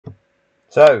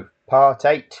So, part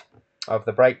 8 of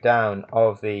the breakdown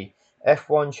of the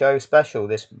F1 show special,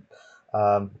 this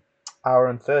hour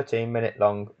and 13-minute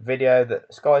long video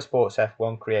that Sky Sports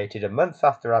F1 created a month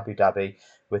after Abu Dhabi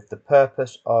with the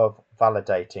purpose of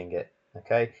validating it,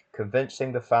 okay?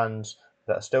 Convincing the fans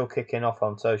that are still kicking off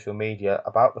on social media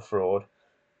about the fraud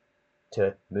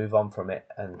to move on from it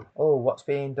and, oh, what's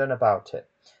being done about it?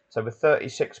 So we're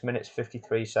 36 minutes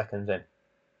 53 seconds in.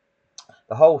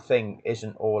 The whole thing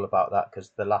isn't all about that,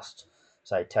 because the last,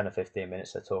 say, 10 or 15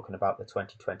 minutes they're talking about the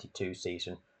 2022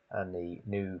 season and the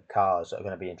new cars that are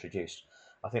going to be introduced.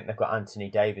 I think they've got Anthony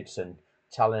Davidson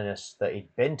telling us that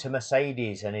he'd been to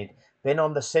Mercedes and he'd been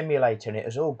on the simulator and it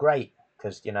was all great,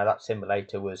 because, you know, that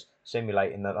simulator was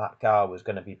simulating that car was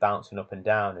going to be bouncing up and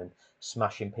down and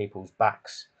smashing people's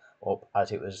backs up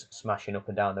as it was smashing up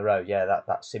and down the road. Yeah,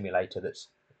 that simulator that's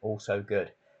also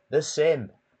good. The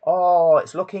sim. Oh,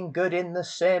 it's looking good in the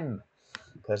sim,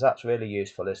 because that's really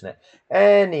useful, isn't it?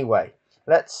 Anyway,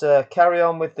 let's carry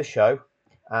on with the show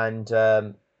and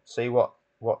see what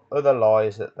other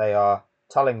lies that they are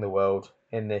telling the world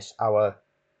in this hour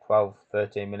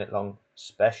 13-minute long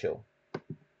special.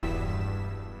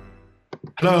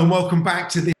 Hello and welcome back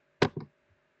to this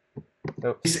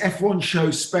F1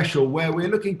 show special, where we're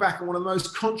looking back at one of the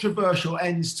most controversial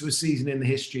ends to a season in the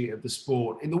history of the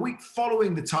sport. In the week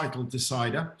following the title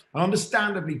decider, an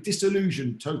understandably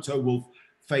disillusioned Toto Wolff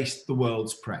faced the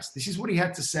world's press. This is what he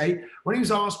had to say when he was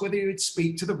asked whether he would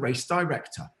speak to the race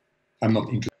director. I'm not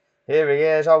interested. Here he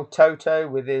is, old Toto,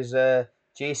 with his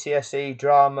GCSE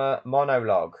drama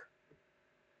monologue.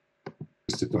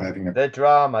 To having the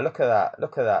drama. Look at that.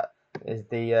 Look at that. Is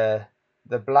the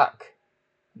black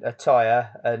attire,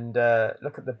 and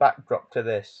look at the backdrop to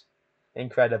this.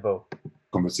 Incredible.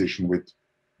 Conversation with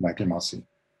Michael Masi.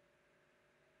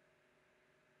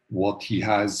 What he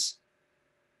has,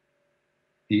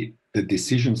 the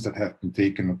decisions that have been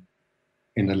taken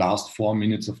in the last 4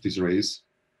 minutes of this race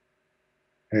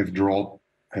have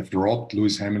robbed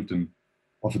Lewis Hamilton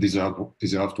of a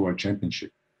deserved world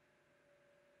championship.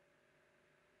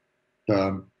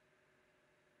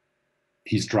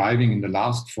 His driving in the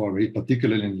last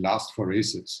particularly in the last 4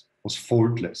 races, was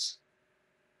faultless.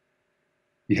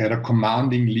 He had a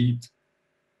commanding lead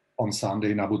on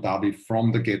Sunday in Abu Dhabi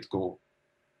from the get-go.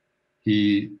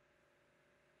 He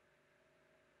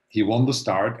won the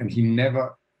start and he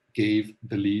never gave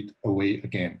the lead away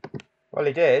again. Well,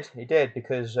 he did,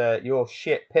 because your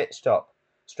shit pit stop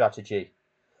strategy,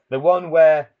 the one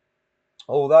where,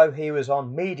 although he was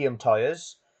on medium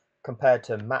tyres compared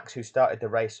to Max, who started the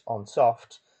race on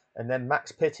soft, and then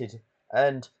Max pitted,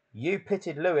 and you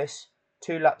pitted Lewis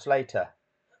 2 laps later,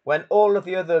 when all of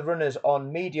the other runners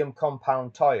on medium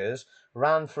compound tyres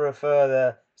ran for a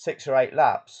further 6 or 8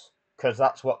 laps, because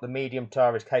that's what the medium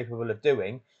tyre is capable of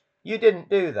doing. You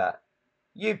didn't do that.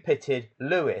 You pitted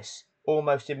Lewis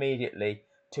almost immediately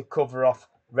to cover off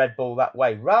Red Bull that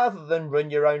way, rather than run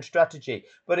your own strategy.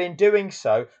 But in doing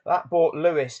so, that brought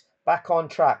Lewis back on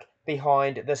track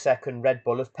behind the second Red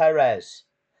Bull of Perez.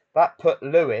 That put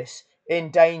Lewis in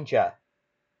danger.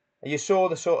 You saw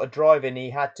the sort of driving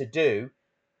he had to do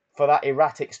for that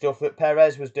erratic stuff that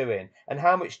Perez was doing, and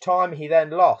how much time he then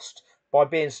lost by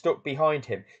being stuck behind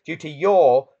him due to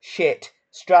your shit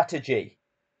strategy.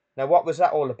 Now, what was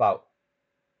that all about?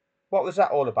 What was that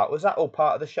all about? Was that all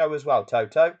part of the show as well,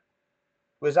 Toto?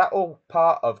 Was that all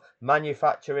part of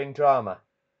manufacturing drama?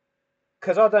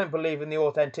 Because I don't believe in the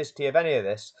authenticity of any of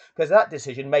this, because that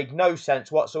decision made no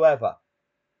sense whatsoever.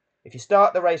 If you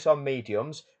start the race on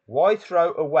mediums, why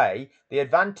throw away the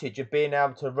advantage of being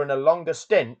able to run a longer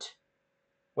stint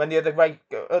when the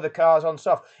other cars on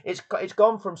soft? It's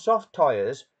gone from soft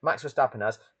tyres, Max Verstappen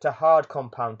has, to hard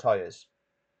compound tyres.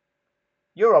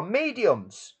 You're on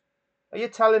mediums. Are you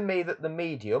telling me that the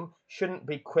medium shouldn't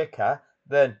be quicker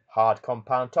than hard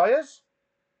compound tyres?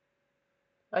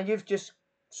 And you've just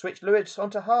switched Lewis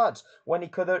onto hards when he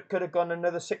could have gone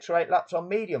another 6 or 8 laps on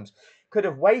mediums. Could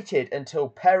have waited until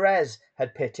Perez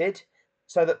had pitted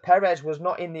so that Perez was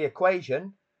not in the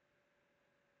equation,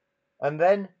 and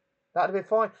then that'd be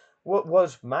fine. What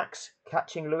was Max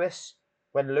catching Lewis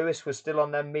when Lewis was still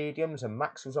on them mediums and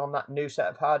Max was on that new set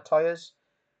of hard tyres?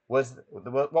 What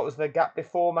was the gap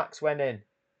before Max went in?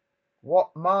 What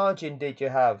margin did you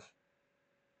have?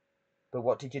 But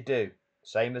what did you do?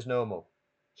 Same as normal.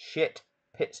 Shit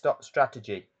pit stop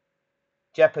strategy.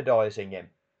 Jeopardising him.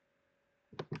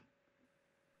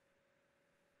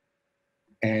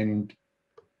 And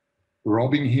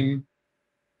robbing him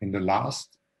in the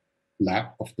last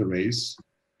lap of the race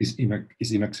is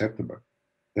unacceptable.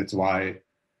 That's why,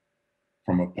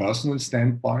 from a personal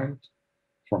standpoint,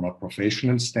 from a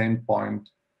professional standpoint,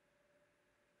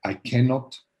 I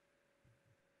cannot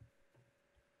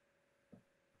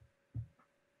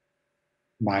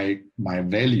my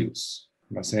values,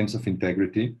 my sense of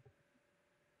integrity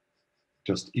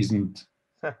just isn't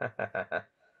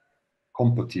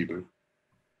compatible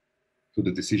to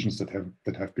the decisions that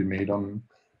have been made on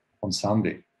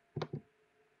Sunday.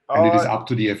 And it is up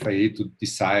to the FIA to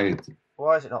decide.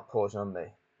 Why is it not pausing on me?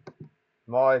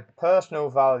 My personal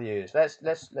values. Let's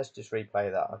just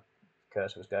replay that.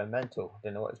 Cursor was going mental.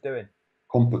 Didn't know what it was doing.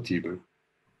 Compatible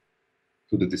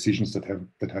to the decisions that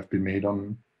have been made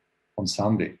on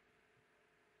Sunday.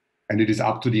 And it is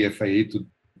up to the FIA to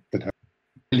that have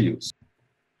values.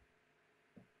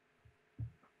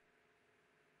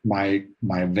 My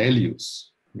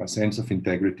values, my sense of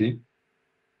integrity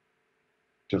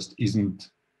just isn't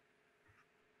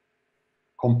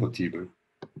compatible.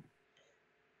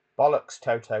 Bollocks,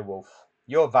 Toto Wolff.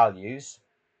 Your values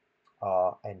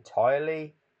are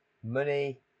entirely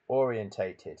money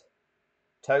orientated.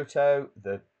 Toto,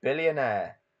 the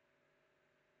billionaire.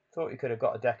 Thought you could have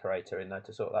got a decorator in there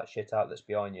to sort that shit out that's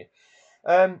behind you.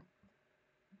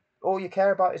 All you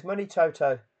care about is money,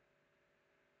 Toto.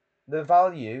 The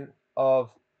value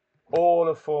of all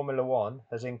of Formula One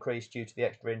has increased due to the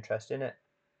extra interest in it.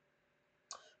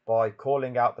 By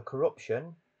calling out the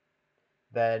corruption,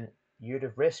 then you'd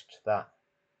have risked that.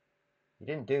 You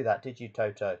didn't do that, did you,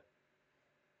 Toto?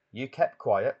 You kept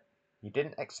quiet. You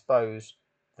didn't expose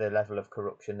the level of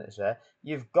corruption that's there.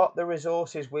 You've got the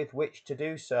resources with which to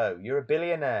do so. You're a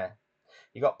billionaire.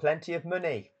 You've got plenty of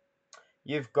money.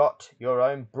 You've got your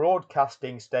own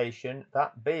broadcasting station,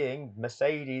 that being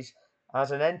Mercedes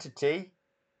as an entity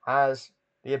has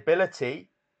the ability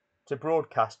to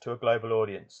broadcast to a global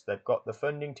audience. They've got the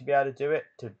funding to be able to do it,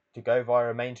 to go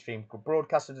via a mainstream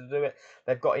broadcaster to do it.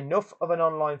 They've got enough of an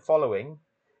online following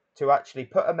to actually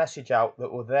put a message out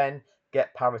that will then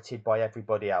get parroted by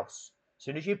everybody else. As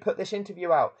soon as you put this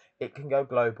interview out, it can go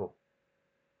global.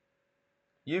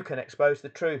 You can expose the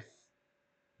truth.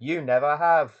 You never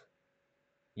have.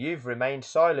 You've remained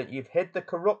silent. You've hid the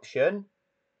corruption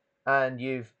and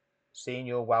you've seen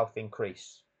your wealth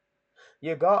increase.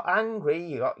 You got angry.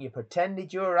 You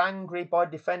pretended you were angry by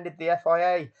defending the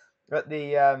FIA at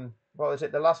the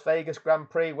the Las Vegas Grand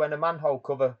Prix when a manhole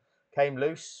cover came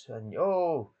loose, and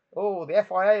the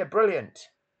FIA are brilliant.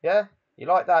 Yeah, you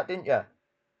like that, didn't you?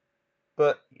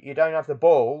 But you don't have the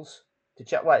balls to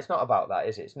check. Well, it's not about that,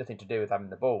 is it? It's nothing to do with having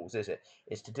the balls, is it?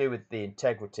 It's to do with the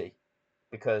integrity,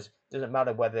 because it doesn't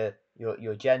matter whether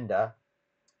your gender.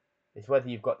 It's whether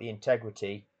you've got the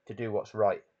integrity to do what's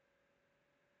right.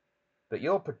 But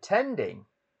you're pretending.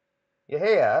 You're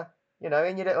here, in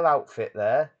your little outfit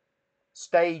there,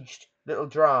 staged little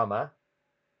drama,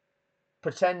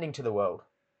 pretending to the world.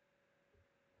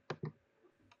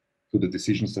 To the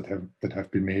decisions that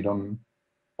have been made on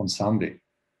Sunday.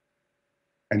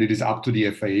 And it is up to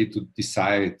the FIA to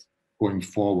decide going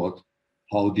forward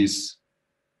how these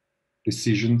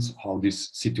decisions, how these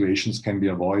situations can be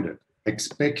avoided.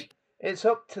 It's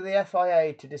up to the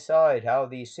FIA to decide how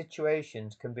these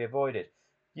situations can be avoided.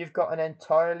 You've got an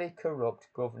entirely corrupt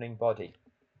governing body.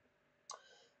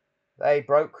 They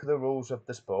broke the rules of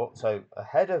the sport. So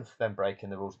ahead of them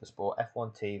breaking the rules of the sport,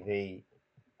 F1 TV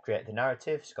created the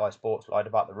narrative. Sky Sports lied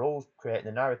about the rules, creating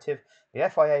the narrative. The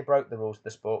FIA broke the rules of the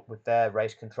sport with their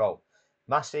race control.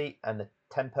 Massey and the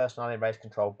 10 personnel in race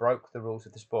control broke the rules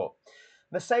of the sport.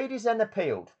 Mercedes then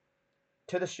appealed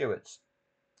to the stewards.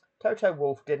 Toto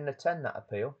Wolff didn't attend that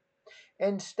appeal.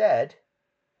 Instead,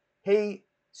 he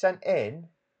sent in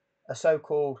a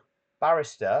so-called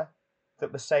barrister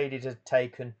that Mercedes had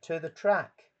taken to the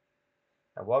track.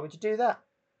 Now, why would you do that?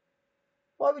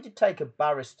 Why would you take a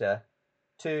barrister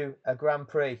to a Grand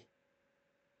Prix?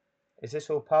 Is this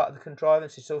all part of the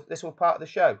contrivance? Is this all part of the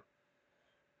show?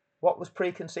 What was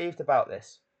preconceived about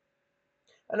this?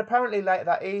 And apparently later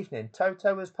that evening,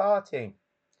 Toto was partying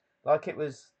like it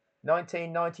was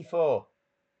 1994.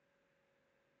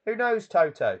 Who knows,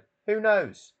 Toto? Who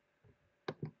knows?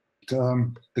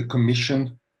 The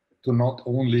commission to not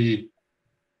only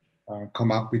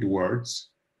come up with words,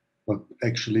 but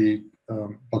actually,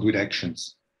 but with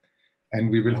actions. And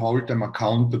we will hold them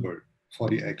accountable for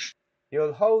the action.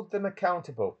 You'll hold them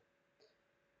accountable.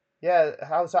 Yeah,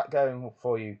 how's that going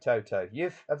for you, Toto?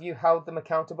 Have you held them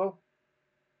accountable?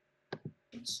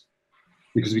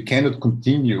 Because we cannot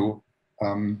continue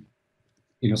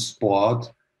in a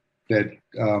sport that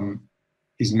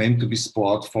is meant to be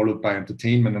sport followed by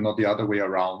entertainment and not the other way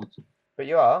around. But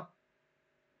you are.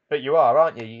 But you are,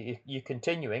 aren't you? You're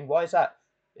continuing. Why is that?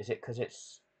 Is it because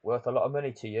it's worth a lot of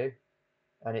money to you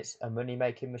and it's a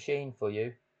money-making machine for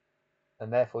you,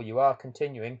 and therefore you are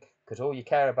continuing because all you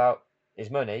care about is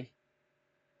money.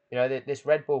 You know, this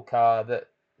Red Bull car that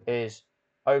is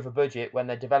over budget when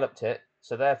they developed it,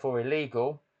 so therefore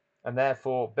illegal, and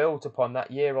therefore built upon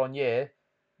that year on year,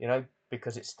 you know,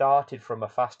 because it started from a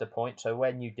faster point. So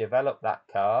when you develop that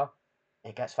car,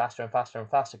 it gets faster and faster and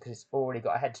faster because it's already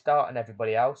got a head start on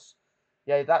everybody else.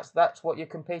 Yeah, that's what you're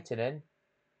competing in.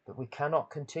 But we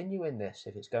cannot continue in this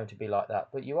if it's going to be like that.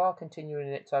 But you are continuing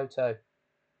in it, Toto.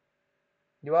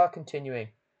 You are continuing.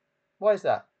 Why is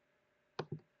that?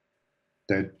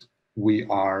 That we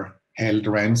are held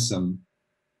ransom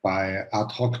by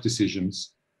ad hoc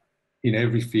decisions in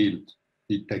every field,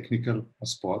 be it technical or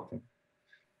sporting.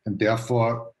 And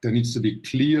therefore, there needs to be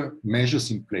clear measures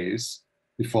in place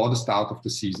before the start of the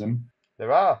season.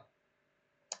 There are.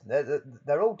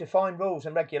 They're all defined rules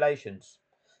and regulations.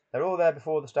 They're all there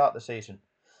before the start of the season.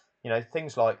 You know,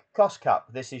 things like cost cap.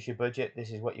 This is your budget.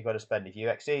 This is what you've got to spend. If you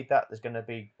exceed that, there's going to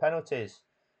be penalties.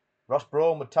 Ross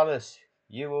Brawn would tell us,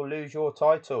 you will lose your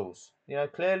titles. You know,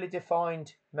 clearly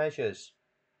defined measures.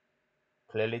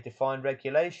 Clearly defined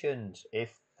regulations.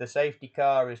 If the safety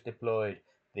car is deployed,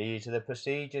 these are the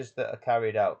procedures that are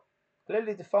carried out.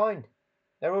 Clearly defined.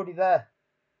 They're already there.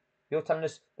 You're telling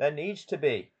us there needs to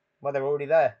be. Well, they're already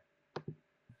there.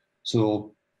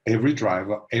 So every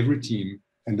driver, every team,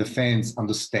 and the fans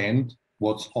understand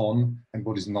what's on and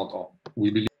what is not on. We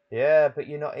believe. Yeah, but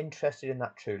you're not interested in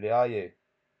that truly, are you?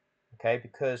 Okay,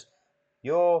 because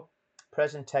your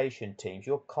presentation teams,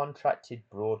 your contracted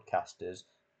broadcasters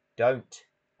don't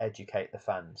educate the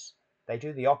fans. They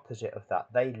do the opposite of that.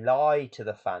 They lie to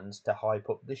the fans to hype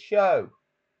up the show.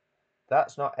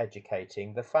 That's not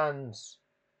educating the fans.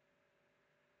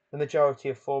 The majority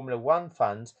of Formula One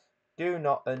fans do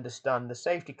not understand the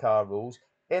safety car rules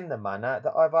in the manner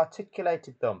that I've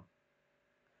articulated them.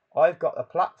 I've got a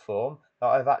platform that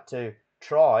I've had to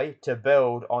try to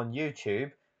build on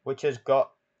YouTube, which has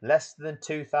got less than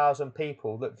 2,000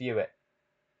 people that view it.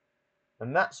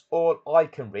 And that's all I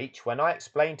can reach when I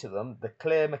explain to them the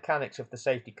clear mechanics of the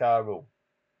safety car rule.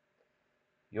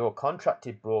 Your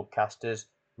contracted broadcasters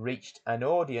reached an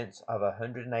audience of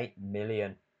 108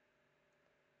 million.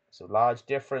 It's a large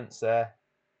difference there.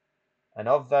 And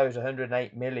of those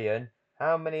 108 million,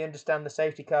 how many understand the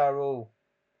safety car rule?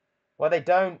 Well, they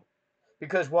don't.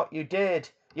 Because what you did,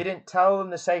 you didn't tell them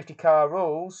the safety car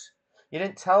rules. You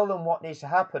didn't tell them what needs to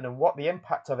happen and what the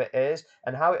impact of it is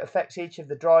and how it affects each of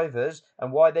the drivers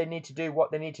and why they need to do what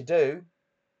they need to do.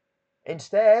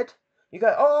 Instead, you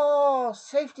go, oh,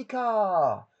 safety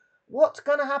car. What's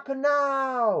going to happen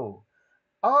now?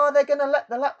 Are they going to let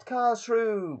the lapped cars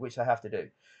through? Which they have to do.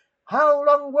 How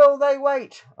long will they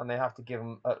wait? And they have to give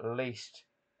them at least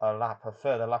a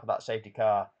further lap of that safety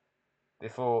car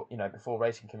before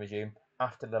racing can resume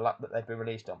after the lap that they've been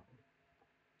released on.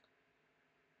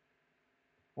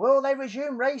 Will they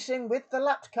resume racing with the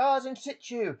lapped cars in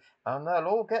situ? And they'll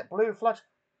all get blue flags.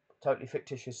 Totally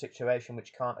fictitious situation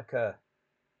which can't occur.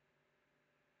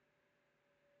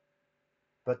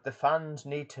 But the fans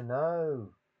need to know.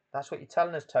 That's what you're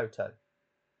telling us, Toto.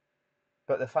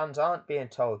 But the fans aren't being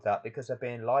told that because they're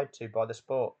being lied to by the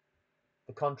sport.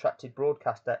 The contracted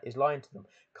broadcaster is lying to them.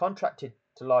 Contracted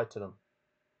to lie to them.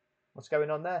 What's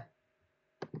going on there?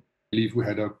 I believe we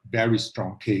had a very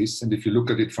strong case. And if you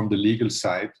look at it from the legal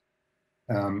side,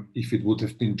 if it would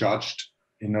have been judged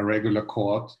in a regular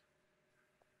court,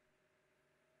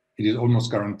 it is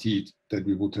almost guaranteed that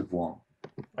we would have won.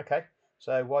 Okay,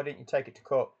 so why didn't you take it to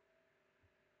court?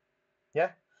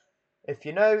 Yeah? If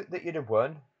you know that you'd have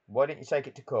won, why didn't you take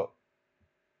it to court?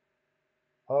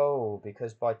 Oh,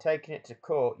 because by taking it to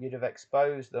court, you'd have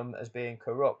exposed them as being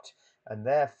corrupt, and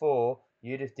therefore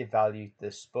you'd have devalued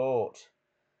the sport.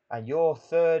 And your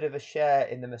third of a share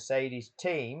in the Mercedes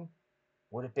team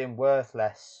would have been worth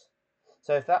less.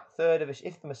 So if that third of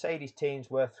if the Mercedes team's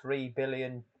worth £3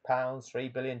 billion,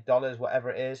 $3 billion, whatever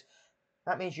it is,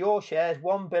 that means your share is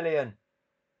 $1 billion.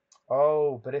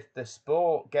 Oh, but if the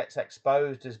sport gets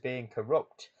exposed as being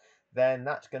corrupt, then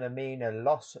that's going to mean a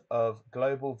loss of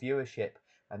global viewership,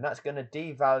 and that's going to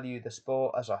devalue the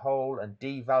sport as a whole and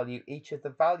devalue each of the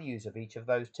values of each of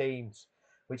those teams,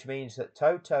 which means that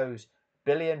Toto's £1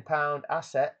 billion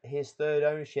asset, his third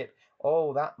ownership,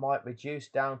 oh, that might reduce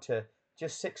down to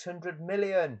just 600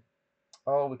 million.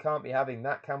 Oh, we can't be having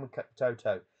that, can we,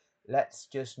 Toto? Let's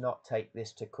just not take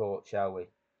this to court, shall we?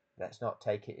 Let's not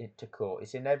take it into court.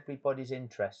 It's in everybody's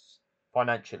interests,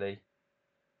 financially,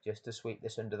 just to sweep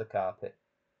this under the carpet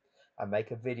and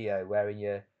make a video wearing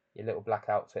your little black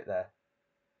outfit there.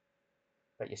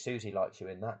 Bet your Susie likes you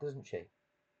in that, doesn't she?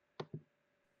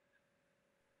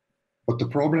 But the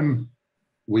problem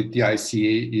with the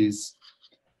ICA is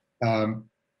the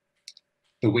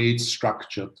way it's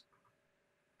structured.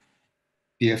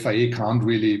 the FIA can't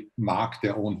really mark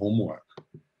their own homework.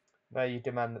 No, you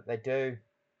demand that they do.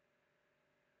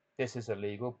 This is a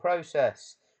legal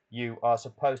process. You are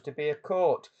supposed to be a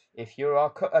court. If you're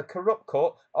a corrupt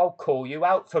court, I'll call you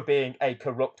out for being a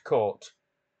corrupt court.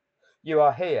 You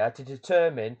are here to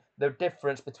determine the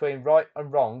difference between right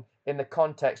and wrong in the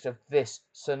context of this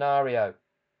scenario.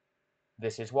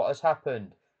 This is what has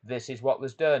happened. This is what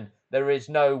was done. There is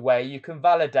no way you can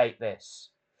validate this.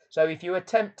 So if you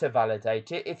attempt to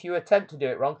validate it, if you attempt to do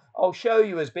it wrong, I'll show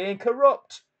you as being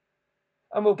corrupt.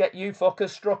 And we'll get you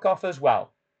fuckers struck off as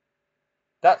well.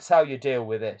 That's how you deal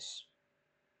with this.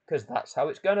 Because that's how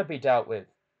it's going to be dealt with.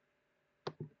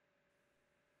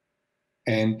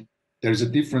 And there's a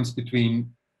difference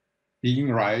between being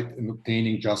right and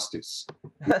obtaining justice.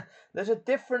 There's a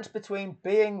difference between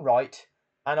being right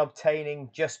and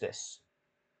obtaining justice.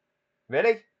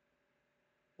 Really?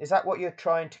 Is that what you're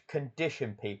trying to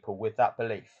condition people with, that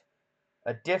belief?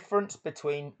 A difference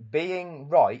between being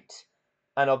right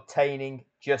and obtaining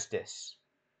justice.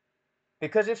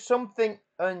 Because if something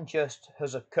unjust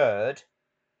has occurred,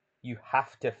 you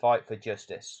have to fight for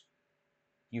justice.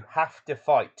 You have to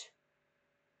fight.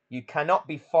 You cannot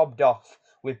be fobbed off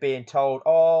with being told,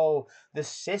 oh, the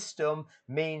system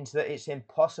means that it's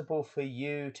impossible for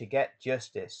you to get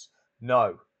justice.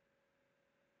 No.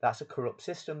 That's a corrupt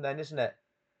system then, isn't it?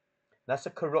 That's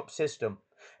a corrupt system.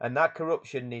 And that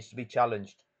corruption needs to be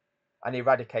challenged and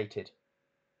eradicated.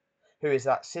 Who is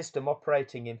that system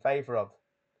operating in favour of?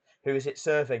 Who is it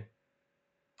serving?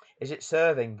 Is it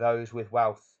serving those with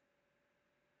wealth?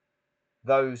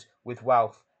 Those with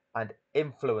wealth and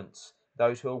influence.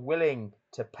 Those who are willing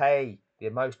to pay the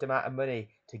most amount of money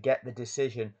to get the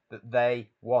decision that they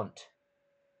want.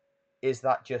 Is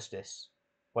that justice?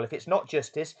 Well, if it's not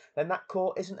justice, then that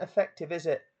court isn't effective, is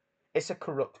it? It's a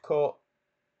corrupt court.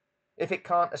 If it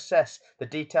can't assess the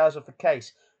details of the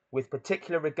case with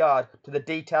particular regard to the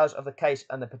details of the case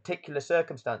and the particular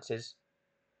circumstances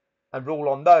and rule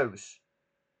on those,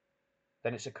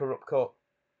 then it's a corrupt court.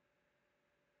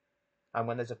 And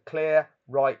when there's a clear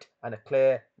right and a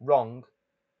clear wrong,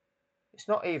 it's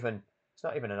not even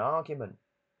an argument.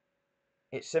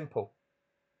 It's simple.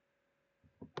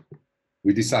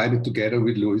 We decided together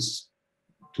with Luis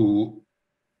to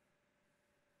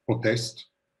protest,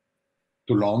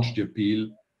 to launch the appeal,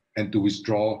 and to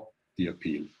withdraw the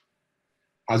appeal.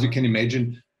 As you can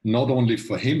imagine, not only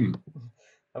for him.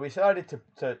 And we decided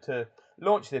to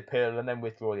launch the appeal and then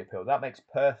withdraw the appeal. That makes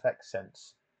perfect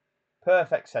sense.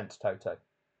 Perfect sense, Toto.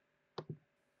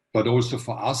 But also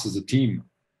for us as a team.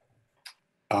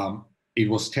 It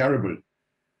was terrible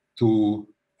to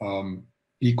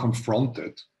be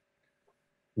confronted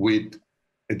with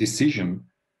a decision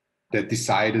that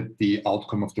decided the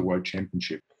outcome of the World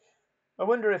Championship. I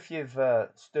wonder if you've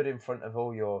stood in front of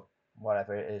all your,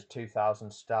 whatever it is,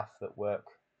 2,000 staff that work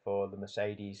for the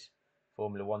Mercedes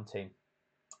Formula One team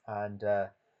and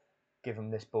give them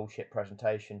this bullshit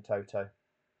presentation, Toto.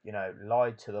 You know,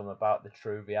 lied to them about the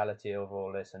true reality of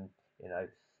all this, and you know,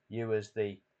 you as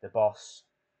the boss,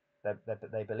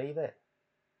 they believe it.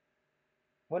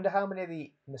 Wonder how many of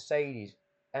the Mercedes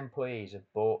employees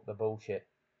have bought the bullshit,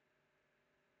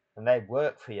 and they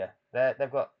work for you.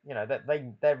 They've got, you know,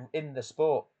 they're in the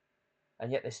sport,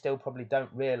 and yet they still probably don't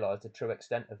realise the true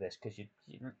extent of this. Because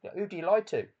who do you lie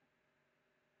to?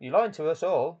 You're lying to us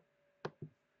all.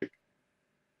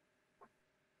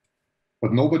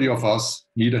 But nobody of us,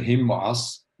 neither him or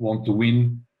us, want to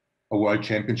win a world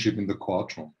championship in the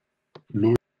courtroom.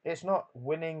 It's not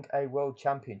winning a world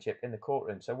championship in the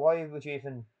courtroom. So why would you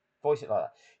even voice it like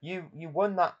that? You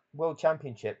won that world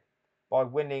championship by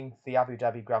winning the Abu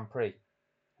Dhabi Grand Prix,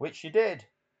 which you did.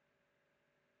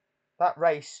 That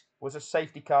race was a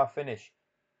safety car finish.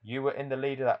 You were in the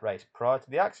lead of that race. Prior to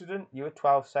the accident, you were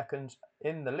 12 seconds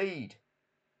in the lead.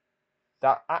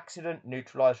 That accident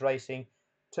neutralised racing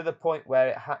to the point where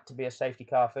it had to be a safety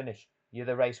car finish. You're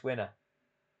the race winner.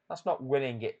 That's not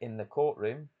winning it in the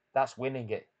courtroom. That's winning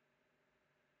it.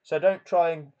 So don't try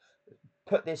and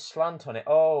put this slant on it.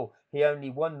 Oh, he only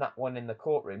won that one in the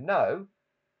courtroom. No,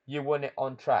 you won it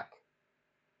on track.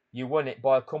 You won it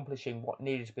by accomplishing what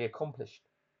needed to be accomplished.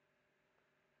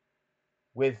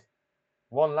 With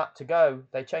one lap to go,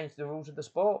 they changed the rules of the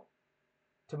sport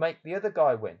to make the other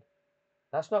guy win.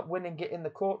 That's not winning it in the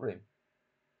courtroom.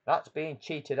 That's being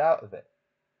cheated out of it.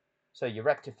 So you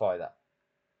rectify that.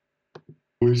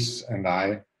 Luis and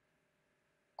I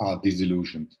are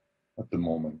disillusioned at the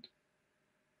moment.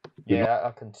 Yeah,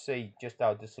 I can see just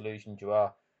how disillusioned you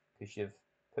are because you've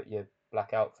put your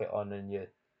black outfit on and you're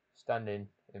standing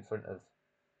in front of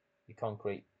your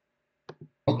concrete.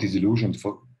 Not disillusioned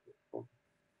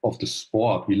of the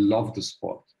sport. We love the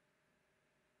sport.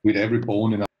 with every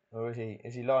bone in Or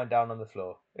is he lying down on the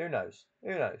floor? Who knows?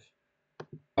 Who knows?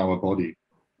 our body.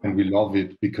 And we love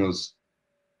it because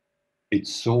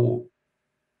it's so,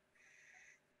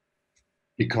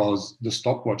 because the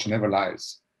stopwatch never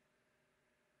lies.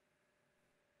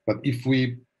 But if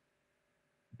we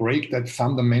break that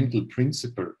fundamental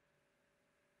principle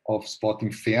of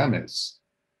spotting fairness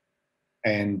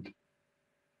and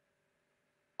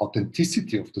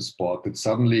authenticity of the sport, that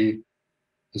suddenly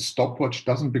the stopwatch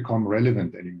doesn't become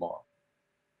relevant anymore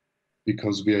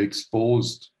because we are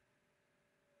exposed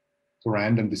to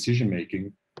random decision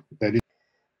making. That is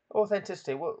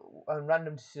Authenticity and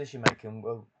random decision making.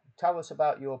 Well, tell us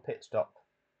about your pit stop.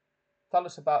 Tell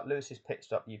us about Lewis's pit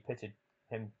stop. You pitted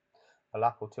him a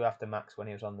lap or two after Max when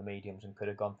he was on the mediums and could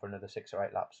have gone for another 6 or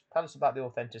 8 laps. Tell us about the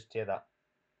authenticity of that.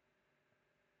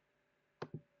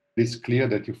 it's clear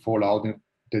that you fall out,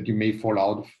 that you may fall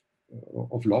out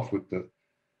of love with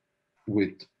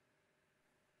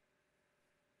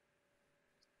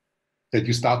that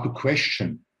you start to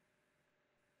question.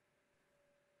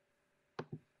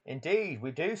 Indeed,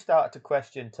 we do start to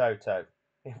question, Toto.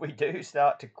 We do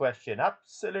start to question.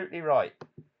 Absolutely right.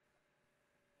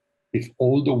 If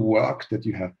all the work that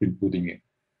you have been putting in,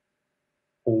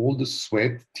 all the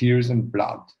sweat, tears, and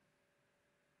blood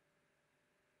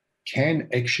can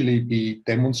actually be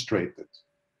demonstrated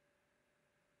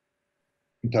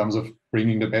in terms of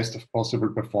bringing the best of possible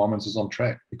performances on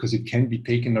track, because it can be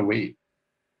taken away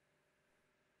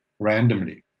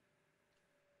randomly.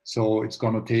 So it's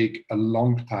going to take a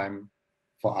long time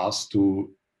for us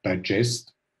to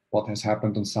digest what has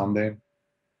happened on Sunday.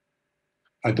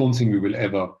 I don't think we will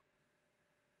ever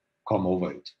come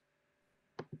over it.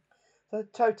 So,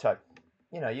 Toto,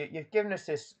 you've given us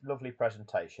this lovely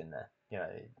presentation there.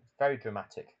 It's very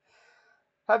dramatic.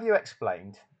 Have you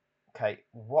explained, okay,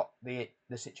 what the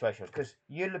situation was? Because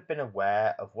you'll have been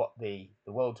aware of what the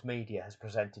world's media has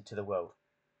presented to the world.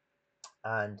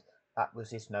 And that was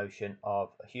this notion of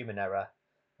a human error.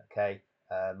 Okay,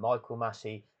 Michael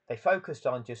Massey, they focused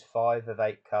on just 5 of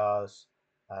 8 cars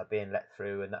being let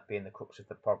through, and that being the crux of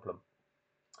the problem.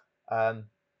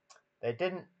 They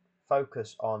didn't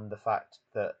focus on the fact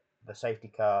that the safety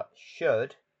car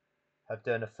should have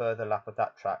done a further lap of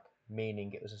that track,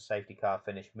 meaning it was a safety car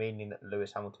finish, meaning that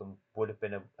Lewis Hamilton would have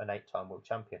been an 8-time world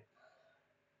champion.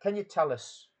 Can you tell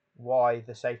us why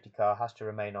the safety car has to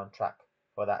remain on track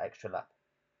for that extra lap?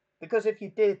 Because if you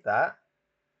did that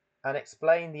and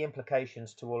explain the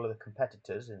implications to all of the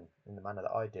competitors in the manner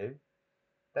that I do,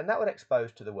 then that would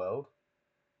expose to the world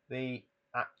the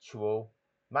actual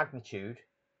magnitude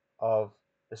of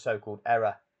the so-called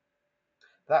error.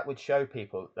 That would show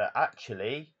people that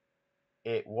actually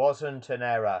it wasn't an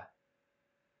error,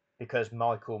 because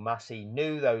Michael Massey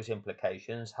knew those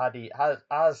implications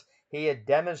as he had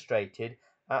demonstrated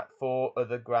at 4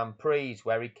 other Grand Prix,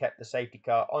 where he kept the safety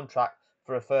car on track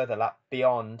for a further lap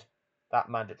beyond that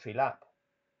mandatory lap.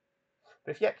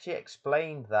 But if you actually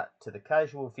explained that to the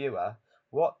casual viewer,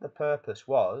 what the purpose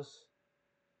was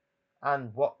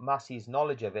and what Massey's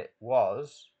knowledge of it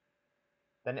was,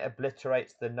 then it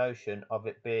obliterates the notion of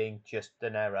it being just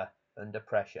an error under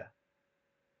pressure.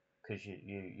 Because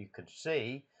you could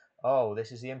see, oh,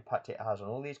 this is the impact it has on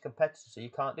all these competitors, so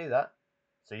you can't do that,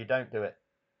 so you don't do it.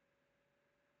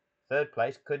 3rd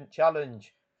place couldn't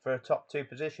challenge for a top 2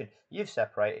 position. You've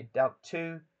separated out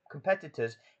 2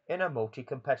 competitors in a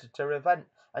multi-competitor event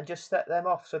and just set them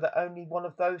off so that only one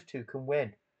of those 2 can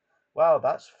win. Well,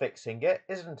 that's fixing it,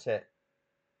 isn't it?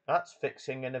 That's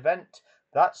fixing an event.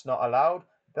 That's not allowed.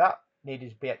 That needed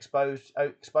to be exposed.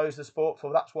 Expose the sport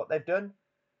for that's what they've done.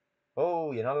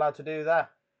 Oh, you're not allowed to do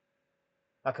that.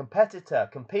 A competitor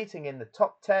competing in the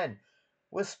top 10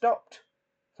 was stopped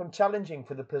from challenging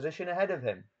for the position ahead of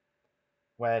him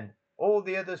when all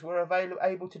the others were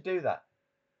able to do that.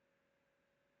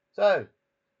 So,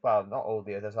 well, not all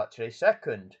the others actually.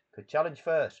 2nd could challenge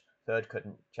 1st. 3rd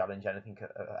couldn't challenge anything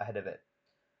ahead of it.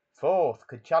 4th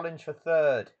could challenge for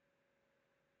 3rd.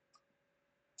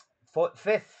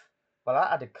 5th, well,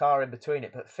 that had a car in between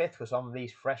it, but 5th was on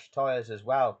these fresh tyres as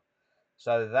well.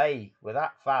 So they were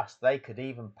that fast, they could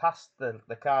even pass the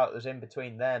car that was in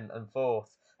between them and 4th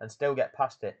and still get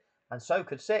past it. And so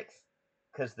could 6th,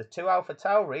 because the 2 Alpha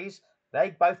Tauris,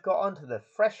 they both got onto the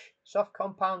fresh soft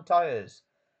compound tyres.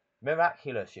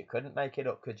 Miraculous, you couldn't make it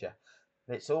up, could you?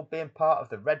 It's all being part of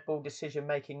the Red Bull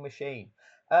decision-making machine.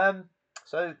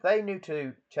 So they knew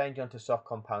to change onto soft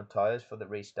compound tyres for the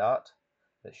restart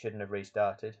that shouldn't have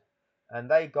restarted. And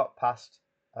they got past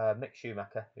Mick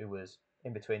Schumacher, who was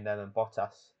in between them and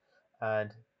Bottas.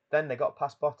 And then they got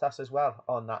past Bottas as well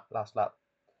on that last lap.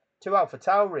 2 Alpha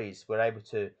Tauris were able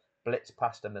to blitz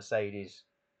past a Mercedes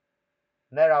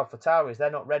And they're AlphaTauris, they're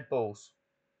not Red Bulls,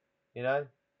 you know?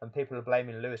 And people are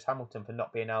blaming Lewis Hamilton for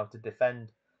not being able to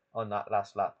defend on that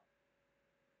last lap.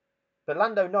 But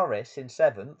Lando Norris in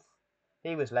 7th,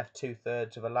 he was left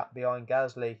 2/3 of a lap behind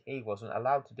Gasly. He wasn't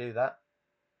allowed to do that.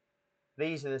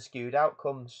 These are the skewed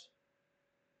outcomes.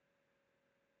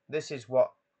 This is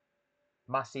what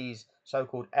Massey's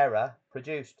so-called error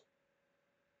produced.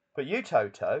 But you,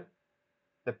 Toto,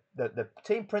 the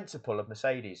team principal of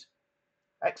Mercedes,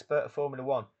 expert of Formula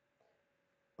One,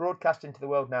 broadcasting to the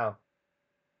world now.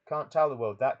 Can't tell the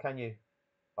world that, can you?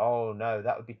 Oh no,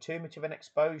 that would be too much of an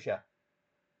exposure.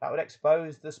 That would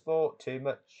expose the sport too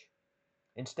much.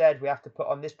 Instead, we have to put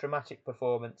on this dramatic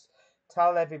performance,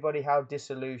 tell everybody how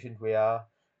disillusioned we are,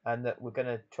 and that we're going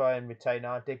to try and retain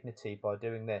our dignity by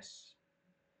doing this.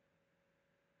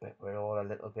 But we're all a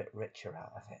little bit richer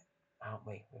out of it, aren't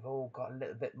we? We've all got a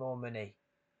little bit more money.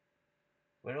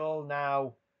 We're all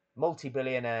now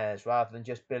multi-billionaires rather than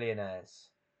just billionaires.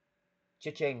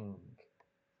 Cha-ching.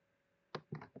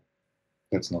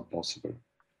 That's not possible.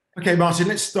 Okay, Martin,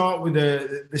 let's start with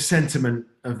the sentiment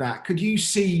of that. Could you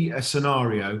see a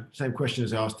scenario, same question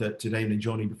as I asked to Damon and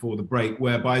Johnny before the break,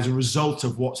 whereby as a result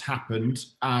of what's happened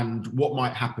and what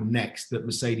might happen next, that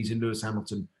Mercedes and Lewis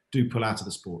Hamilton do pull out of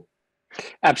the sport?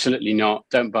 Absolutely not.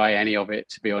 Don't buy any of it,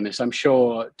 to be honest. I'm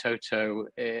sure Toto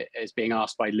is being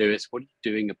asked by Lewis, what are you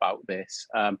doing about this?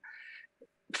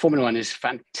 Formula One is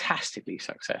fantastically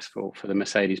successful for the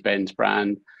Mercedes-Benz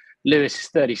brand. Lewis is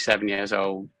 37 years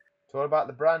old. It's all about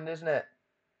the brand, isn't it?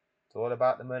 It's all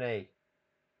about the money.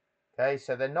 Okay,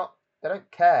 so they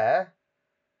don't care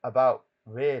about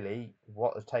really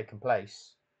what has taken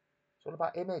place. It's all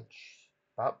about image,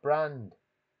 about brand.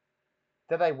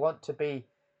 Do they want to be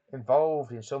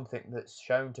involved in something that's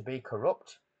shown to be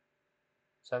corrupt?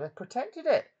 So they've protected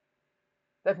it.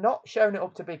 They've not shown it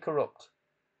up to be corrupt.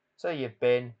 So you've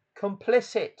been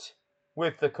complicit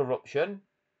with the corruption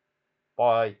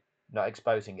by not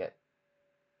exposing it.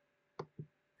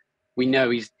 We know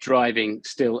he's driving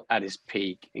still at his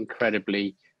peak,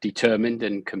 incredibly determined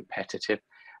and competitive.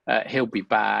 He'll be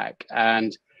back.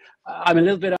 And I'm a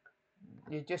little bit...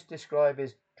 You just describe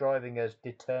his driving as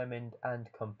determined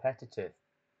and competitive.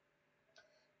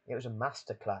 It was a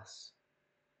masterclass.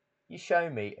 You show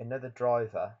me another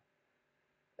driver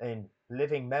in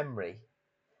living memory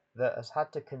that has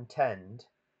had to contend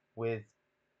with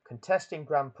contesting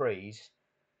Grand Prix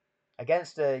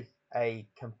against a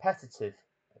competitive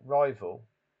rival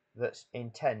that's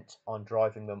intent on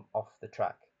driving them off the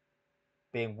track,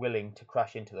 being willing to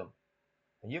crash into them.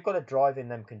 And you've got to drive in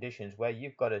them conditions where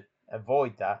you've got to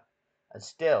avoid that and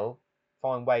still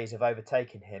find ways of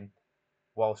overtaking him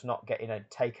whilst not getting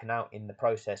taken out in the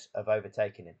process of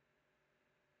overtaking him.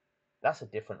 That's a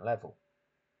different level.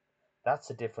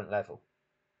 That's a different level.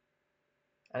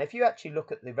 And if you actually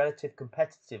look at the relative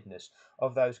competitiveness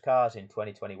of those cars in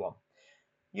 2021,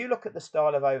 you look at the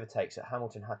style of overtakes that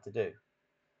Hamilton had to do.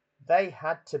 They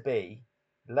had to be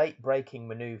late braking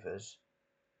manoeuvres,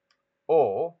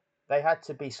 or they had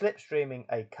to be slipstreaming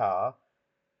a car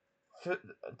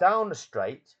down the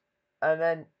straight, and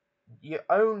then you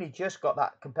only just got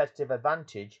that competitive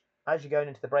advantage as you're going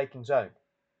into the braking zone.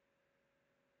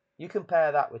 You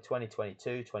compare that with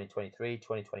 2022, 2023,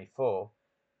 2024,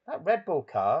 that Red Bull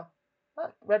car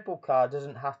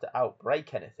doesn't have to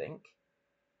outbrake anything.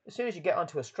 As soon as you get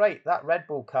onto a straight, that Red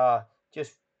Bull car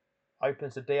just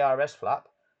opens the DRS flap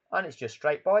and it's just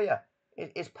straight by you.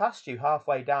 It's past you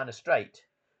halfway down a straight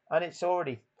and it's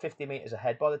already 50 metres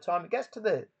ahead by the time it gets to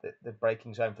the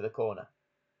braking zone for the corner.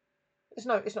 It's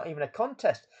not even a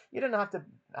contest. You don't have to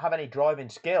have any driving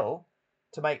skill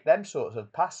to make them sorts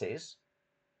of passes.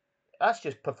 That's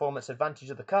just performance advantage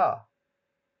of the car.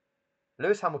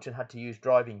 Lewis Hamilton had to use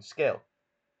driving skill.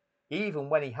 Even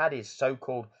when he had his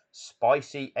so-called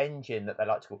spicy engine that they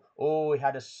like to call. Oh, he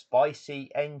had a spicy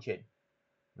engine.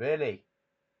 Really?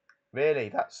 Really?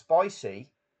 That's spicy?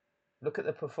 Look at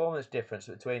the performance difference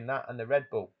between that and the Red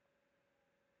Bull.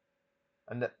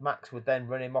 And that Max would then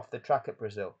run him off the track at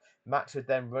Brazil. Max would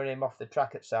then run him off the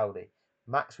track at Saudi.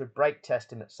 Max would brake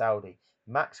test him at Saudi.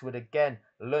 Max would again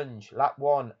lunge lap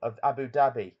 1 of Abu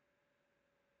Dhabi.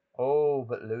 Oh,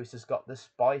 but Lewis has got the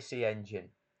spicy engine.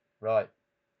 Right.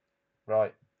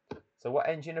 So what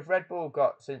engine have Red Bull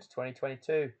got since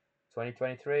 2022,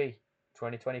 2023,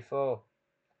 2024?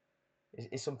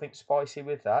 Is something spicy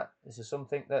with that? Is there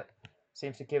something that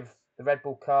seems to give the Red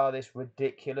Bull car this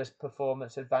ridiculous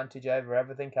performance advantage over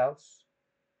everything else?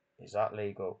 Is that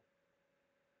legal?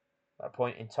 At a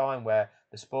point in time where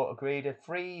the sport agreed a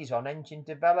freeze on engine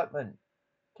development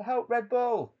to help Red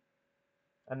Bull.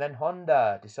 And then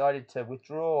Honda decided to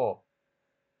withdraw.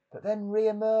 but then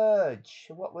re-emerge.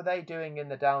 What were they doing in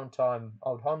the downtime,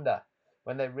 old Honda,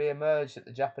 when they re-emerged at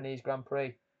the Japanese Grand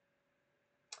Prix?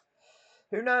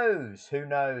 Who knows? Who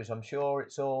knows? I'm sure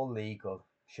it's all legal.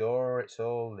 Sure, it's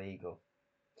all legal.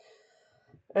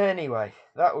 Anyway,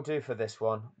 that will do for this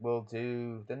one. We'll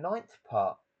do the 9th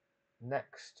part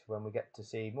next when we get to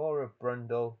see more of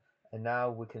Brundle, and now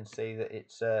we can see that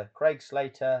it's Craig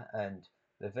Slater and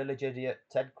the village idiot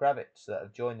Ted Kravitz that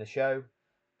have joined the show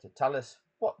to tell us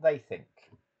what they think.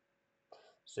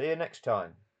 See you next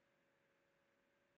time.